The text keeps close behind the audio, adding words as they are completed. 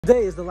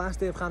Today is the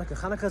last day of Chanukah.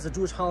 Chanukah is a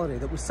Jewish holiday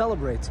that we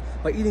celebrate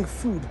by eating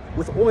food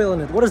with oil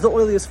in it. What is the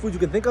oiliest food you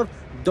can think of?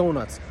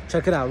 Donuts.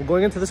 Check it out. We're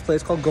going into this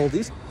place called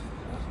Goldie's.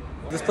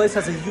 This place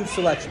has a huge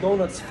selection.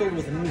 Donuts filled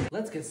with meat.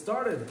 Let's get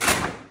started.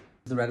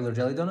 The regular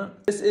jelly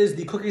donut. This is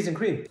the cookies and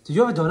cream. Did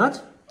you have a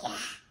donut?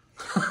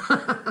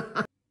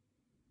 Yeah.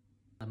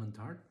 Lemon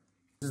tart.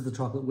 This is the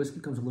chocolate whiskey.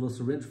 Comes with a little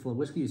syringe full of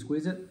whiskey. You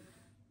squeeze it.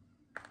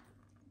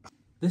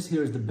 This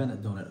here is the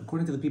Bennett donut.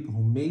 According to the people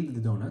who made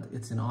the donut,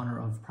 it's in honor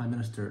of Prime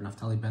Minister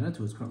Naftali Bennett,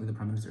 who is currently the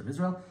Prime Minister of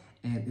Israel.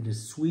 And it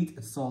is sweet,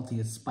 it's salty,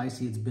 it's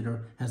spicy, it's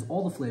bitter, has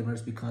all the flavors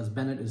because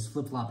Bennett is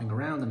flip-flopping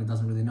around and he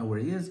doesn't really know where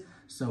he is.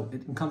 So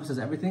it encompasses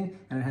everything,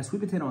 and it has sweet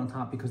potato on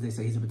top because they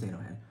say he's a potato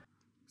head.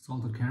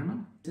 Salted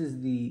caramel. This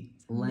is the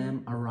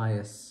lamb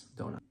arayas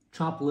donut.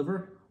 Chopped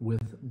liver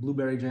with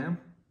blueberry jam.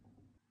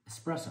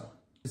 Espresso.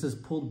 This is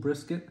pulled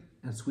brisket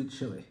and sweet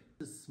chili.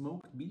 This is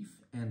smoked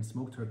beef and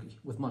smoked turkey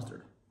with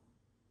mustard.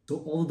 So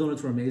all the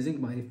donuts were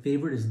amazing. My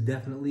favorite is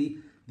definitely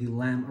the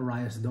lamb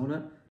arayas donut.